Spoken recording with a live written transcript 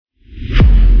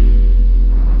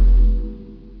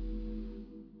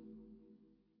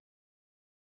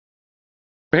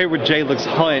We're here with Jalyx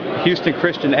Hunt, Houston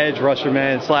Christian edge rusher,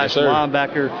 man, /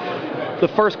 linebacker. The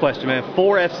first question, man,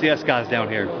 4 FCS guys down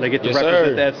here. They get to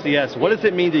represent the FCS. What does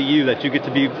it mean to you that you get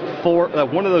to be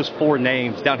one of those 4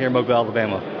 names down here in Mobile,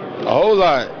 Alabama? A whole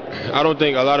lot. I don't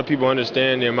think a lot of people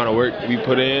understand the amount of work we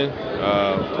put in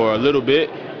for a little bit.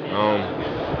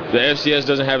 The FCS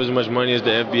doesn't have as much money as the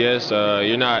FBS.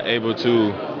 You're not able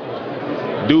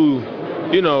to do,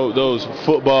 those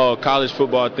college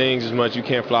football things as much. You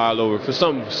can't fly all over for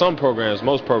some programs,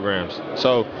 most programs.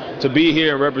 So to be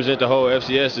here and represent the whole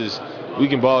FCS we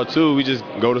can ball too. We just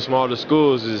go to smaller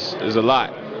schools is a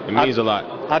lot. It means a lot.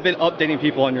 I've been updating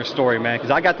people on your story, man,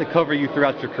 because I got to cover you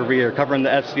throughout your career, covering the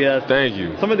FCS. Thank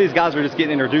you. Some of these guys are just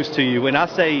getting introduced to you. When I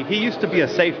say he used to be a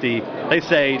safety, they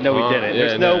say, no, he didn't. Yeah,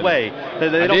 There's no way.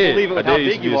 They don't believe it with how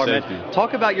big you are, safety. man.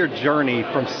 Talk about your journey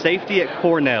from safety at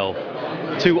Cornell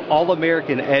to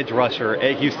All-American edge rusher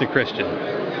at Houston Christian.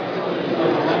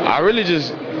 I really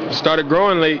just started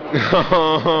growing late.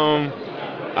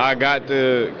 I got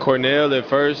to Cornell at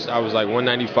first. I was like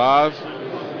 195.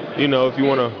 If you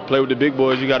want to play with the big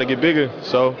boys, you got to get bigger.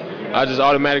 So I just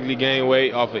automatically gained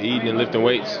weight off of eating and lifting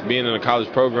weights, being in a college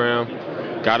program.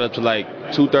 Got up to like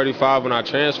 235 when I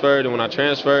transferred. And when I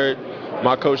transferred,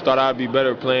 my coach thought I'd be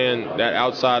better playing that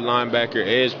outside linebacker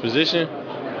edge position.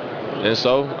 And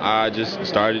so I just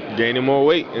started gaining more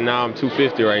weight. And now I'm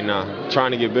 250 right now,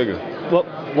 trying to get bigger. Well,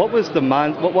 what was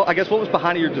what was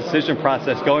behind your decision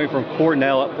process going from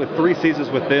Cornell with 3 seasons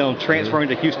with them, transferring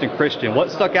to Houston Christian?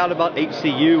 What stuck out about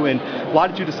HCU, and why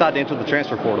did you decide to enter the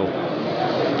transfer portal?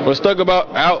 What stuck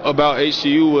out about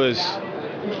HCU was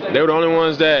they were the only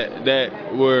ones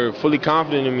that were fully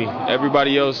confident in me.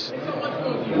 Everybody else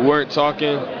weren't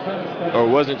talking or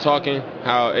wasn't talking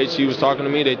how HCU was talking to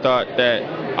me. They thought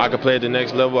that I could play at the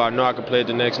next level. I know I could play at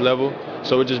the next level.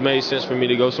 So it just made sense for me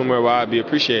to go somewhere where I'd be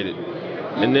appreciated.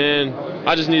 And then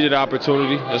I just needed an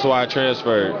opportunity. That's why I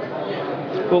transferred.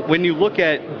 Well, when you look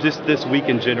at just this week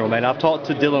in general, man, I've talked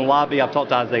to Dylan Lobby, I've talked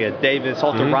to Isaiah Davis,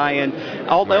 talked to Ryan.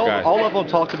 All of them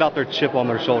talked about their chip on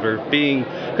their shoulder being,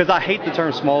 because I hate the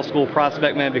term small school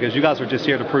prospect, man, because you guys are just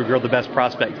here to prove you're the best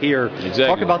prospect here. Exactly.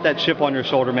 Talk about that chip on your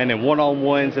shoulder, man, and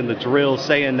one-on-ones and the drills,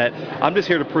 saying that I'm just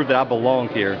here to prove that I belong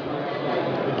here.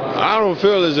 I don't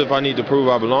feel as if I need to prove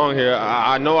I belong here.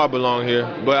 I know I belong here,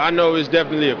 but I know it's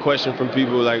definitely a question from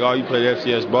people like, oh, you play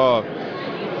FCS ball.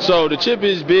 So the chip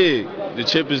is big. The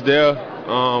chip is there.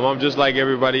 I'm just like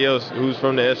everybody else who's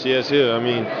from the FCS here. I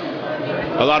mean,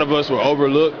 a lot of us were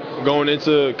overlooked going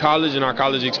into college and our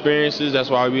college experiences. That's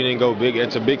why we didn't go big.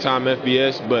 It's a big-time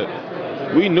FBS, but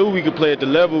we knew we could play at the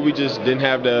level. We just didn't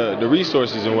have the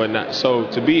resources and whatnot. So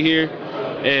to be here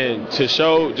and to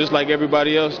show, just like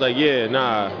everybody else, like,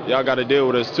 y'all got to deal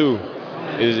with us too,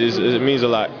 it means a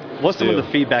lot. What's some of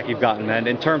the feedback you've gotten, man,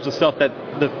 in terms of stuff that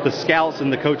the scouts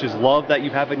and the coaches love that you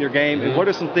have in your game? And what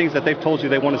are some things that they've told you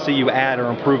they want to see you add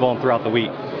or improve on throughout the week?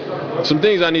 Some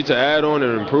things I need to add on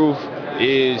and improve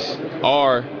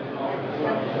are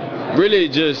really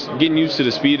just getting used to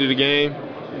the speed of the game.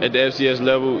 At the FCS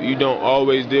level, you don't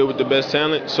always deal with the best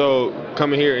talent. So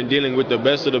coming here and dealing with the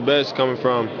best of the best, coming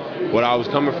from what I was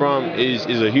coming from, is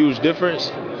a huge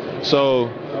difference. So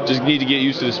just need to get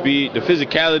used to the speed. The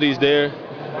physicality is there.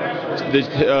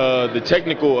 The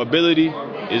technical ability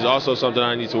is also something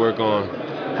I need to work on.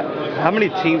 How many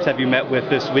teams have you met with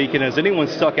this week, and has anyone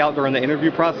stuck out during the interview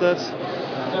process?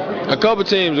 A couple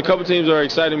teams are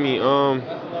exciting me.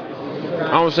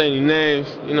 I don't say any names.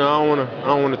 I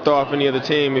don't want to throw off any other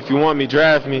team. If you want me,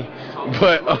 draft me.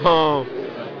 But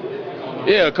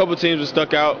a couple teams have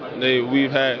stuck out.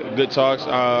 We've had good talks.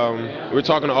 We're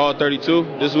talking to all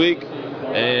 32 this week,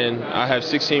 and I have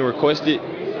 16 requested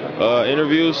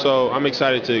interviews. So I'm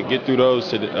excited to get through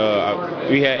those.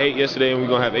 We had 8 yesterday, and we're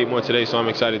gonna have 8 more today. So I'm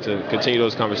excited to continue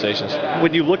those conversations.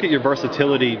 When you look at your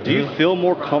versatility, do you feel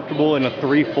more comfortable in a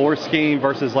 3-4 scheme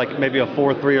versus like maybe a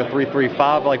 4-3 or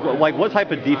 3-3-5? Like what type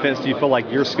of defense do you feel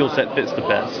like your skill set fits the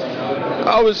best?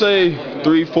 I would say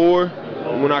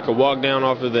 3-4. When I could walk down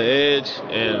off of the edge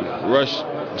and rush,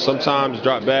 sometimes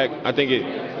drop back. I think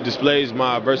it displays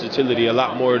my versatility a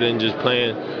lot more than just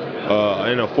playing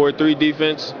in a 4-3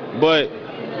 defense. But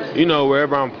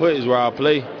wherever I'm put is where I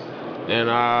play,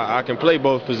 and I can play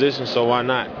both positions, so why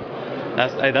not?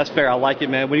 That's fair. I like it,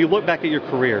 man. When you look back at your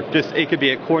career, it could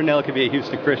be at Cornell, it could be at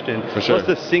Houston Christian. For sure. What's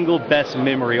the single best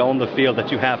memory on the field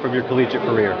that you have from your collegiate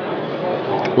career?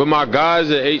 With my guys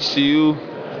at HCU,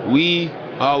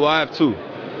 I have 2.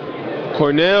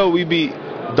 Cornell, we beat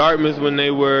Dartmouth when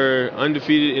they were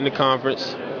undefeated in the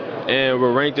conference and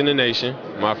were ranked in the nation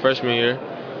my freshman year.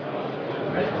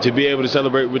 To be able to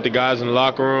celebrate with the guys in the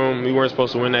locker room, we weren't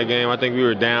supposed to win that game. I think we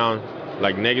were down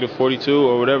like -42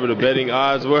 or whatever the betting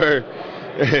odds were.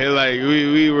 Like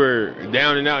we were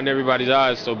down and out in everybody's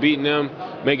eyes. So beating them,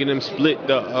 making them split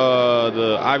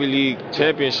the Ivy League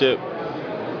championship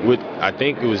with, I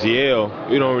think it was Yale.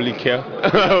 We don't really care.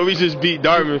 We just beat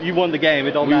Dartmouth. You won the game.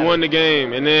 It don't matter. We won the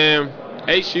game, and then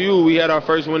HCU, we had our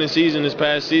first winning season this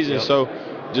past season. Yep. So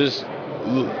just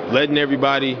letting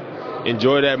everybody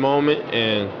enjoy that moment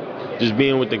and just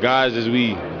being with the guys as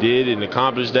we did and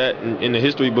accomplished that in the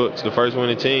history books, the first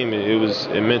winning team,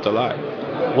 it meant a lot.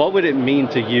 What would it mean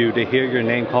to you to hear your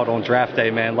name called on draft day,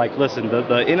 man? Like, listen, the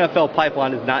NFL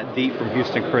pipeline is not deep from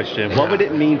Houston Christian. What would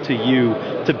it mean to you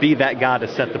to be that guy to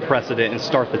set the precedent and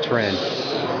start the trend?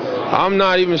 I'm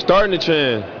not even starting the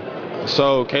trend.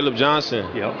 So Caleb Johnson,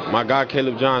 yep. My guy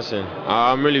Caleb Johnson,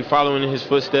 I'm really following in his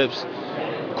footsteps.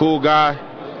 Cool guy.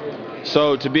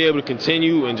 So to be able to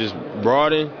continue and just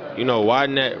broaden,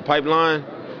 widen that pipeline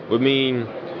would mean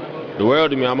the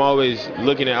world to me. I'm always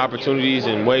looking at opportunities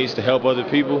and ways to help other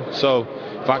people. So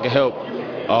if I can help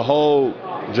a whole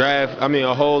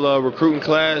recruiting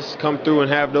class come through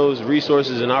and have those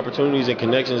resources and opportunities and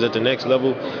connections at the next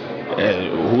level,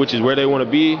 which is where they want to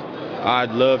be,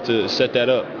 I'd love to set that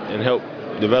up and help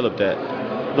develop that.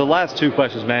 The last two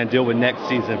questions, man, deal with next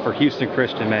season for Houston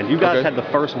Christian, man. You guys had the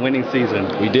first winning season.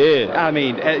 We did. I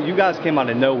mean, you guys came out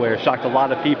of nowhere, shocked a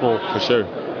lot of people. For sure.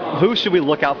 Who should we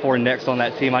look out for next on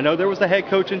that team? I know there was a head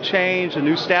coaching change, a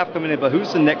new staff coming in, but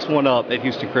who's the next one up at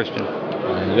Houston Christian?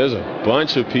 There's a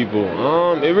bunch of people.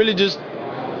 It really just,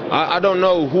 I don't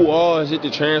know who all has hit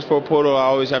the transfer portal. I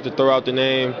always have to throw out the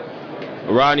name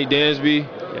Rodney Dansby.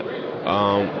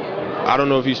 Yep. I don't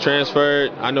know if he's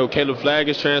transferred. I know Caleb Flagg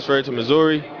is transferred to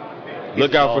Missouri.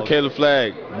 Look out for Caleb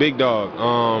Flagg, big dog.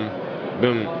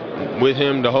 Been with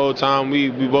him the whole time. We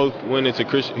both went into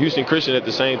Houston Christian at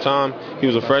the same time. He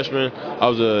was a freshman. I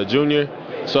was a junior.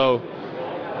 So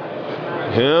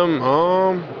him,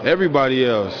 everybody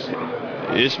else.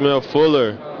 Ishmael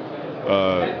Fuller,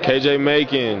 KJ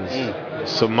Makins,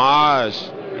 Samaj.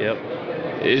 Yep.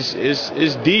 It's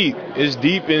deep. It's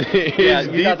deep in it's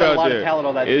you deep guys had out a lot there. of talent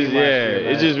on that team last year,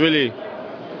 man. It's just really.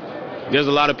 There's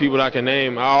a lot of people that I can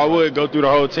name. I would go through the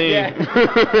whole team.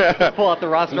 Yeah. Pull out the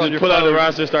roster on your pull out phone. the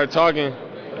roster, start talking.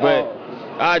 But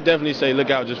I'd definitely say look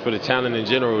out just for the talent in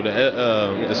general.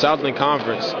 The Southland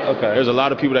Conference. Okay. There's a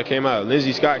lot of people that came out.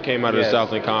 Lindsey Scott came out of the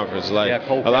Southland Conference. Like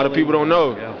a lot of people don't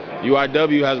know. Yeah.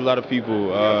 UIW has a lot of people.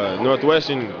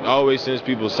 Northwestern always sends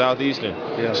people Southeastern.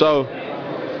 Yeah. So,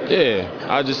 yeah,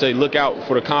 I'd just say look out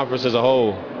for the conference as a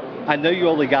whole. I know you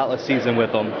only got a season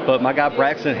with them, but my guy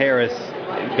Braxton Harris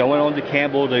going on to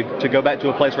Campbell to go back to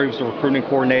a place where he was the recruiting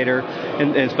coordinator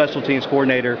and special teams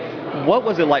coordinator. What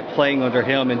was it like playing under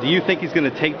him, and do you think he's going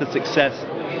to take the success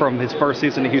from his first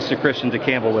season at Houston Christian to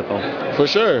Campbell with him? For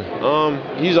sure.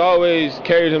 He's always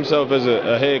carried himself as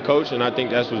a head coach, and I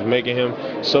think that's what's making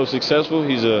him so successful.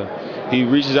 He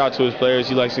reaches out to his players.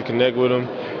 He likes to connect with them.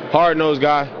 Hard-nosed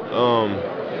guy.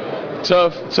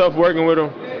 Tough working with him,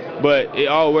 but it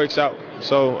all works out.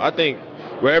 So I think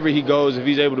wherever he goes, if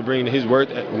he's able to bring his work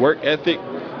ethic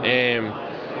and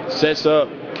sets up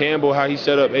Campbell how he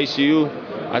set up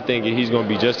HCU, I think he's going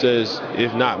to be just as,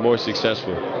 if not more,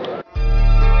 successful.